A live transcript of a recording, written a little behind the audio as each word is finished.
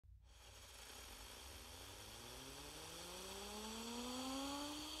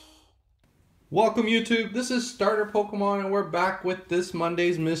Welcome YouTube, this is Starter Pokemon and we're back with this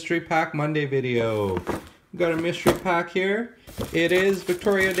Monday's Mystery Pack Monday video. We've got a mystery pack here. It is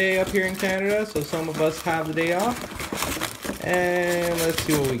Victoria Day up here in Canada, so some of us have the day off. And let's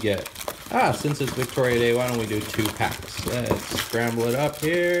see what we get. Since it's Victoria Day, why don't we do 2 packs? Let's scramble it up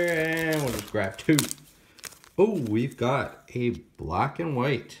here and we'll just grab 2. Oh, we've got a black and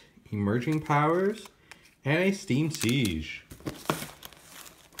white Emerging Powers and a Steam Siege.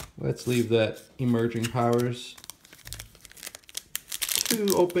 Let's leave that Emerging Powers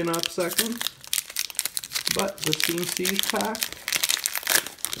to open up second. But the Steam Siege pack,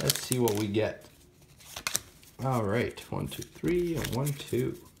 let's see what we get. Alright, 1, 2, 3, and 1,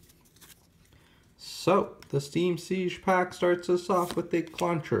 2. So, the Steam Siege pack starts us off with a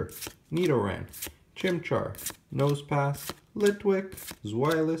Clauncher, Nidoran, Chimchar, Nosepass, Litwick,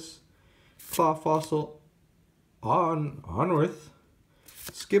 Zweilous, Claw Fossil, Onworth,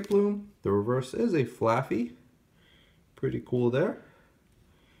 Skiploom. The reverse is a Flaffy. Pretty cool there.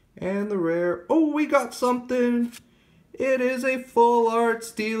 And the rare, oh, we got something! It is a full art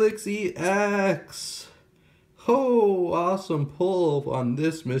Steelix EX! Oh, awesome pull on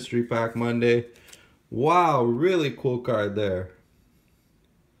this Mystery Pack Monday. Wow, really cool card there.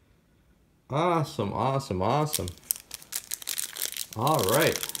 Awesome, awesome, awesome.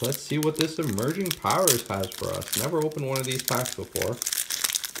 Alright, let's see what this Emerging Powers has for us. Never opened one of these packs before.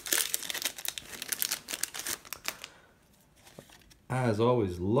 As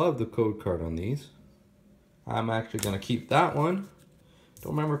always, love the code card on these. I'm actually going to keep that one.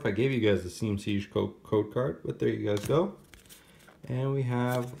 Don't remember if I gave you guys the Steam Siege code card, but there you guys go. And we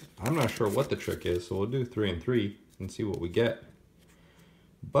have, I'm not sure what the trick is, so we'll do 3 and 3 and see what we get.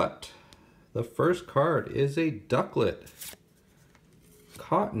 But the first card is a Ducklet,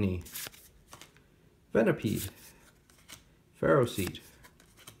 Cottony, Venipede, Ferroseed,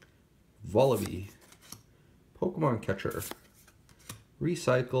 Vullaby, Pokemon Catcher,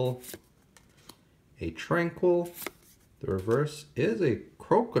 Recycle, a Tranquil. The reverse is a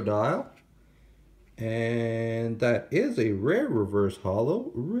Crocodile, and that is a rare reverse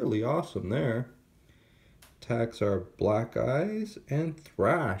holo. Really awesome there. Attacks are Black Eyes and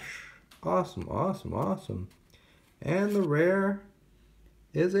Thrash. Awesome, awesome, awesome. And the rare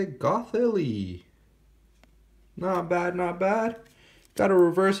is a Gothilly. Not bad, not bad. Got a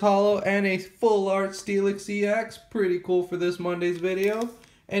reverse holo and a full art Steelix EX. Pretty cool for this Monday's video.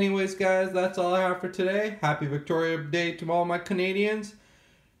 Anyways, guys, that's all I have for today. Happy Victoria Day to all my Canadians.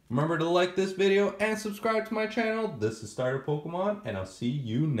 Remember to like this video and subscribe to my channel. This is Starter Pokemon, and I'll see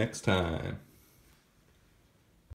you next time.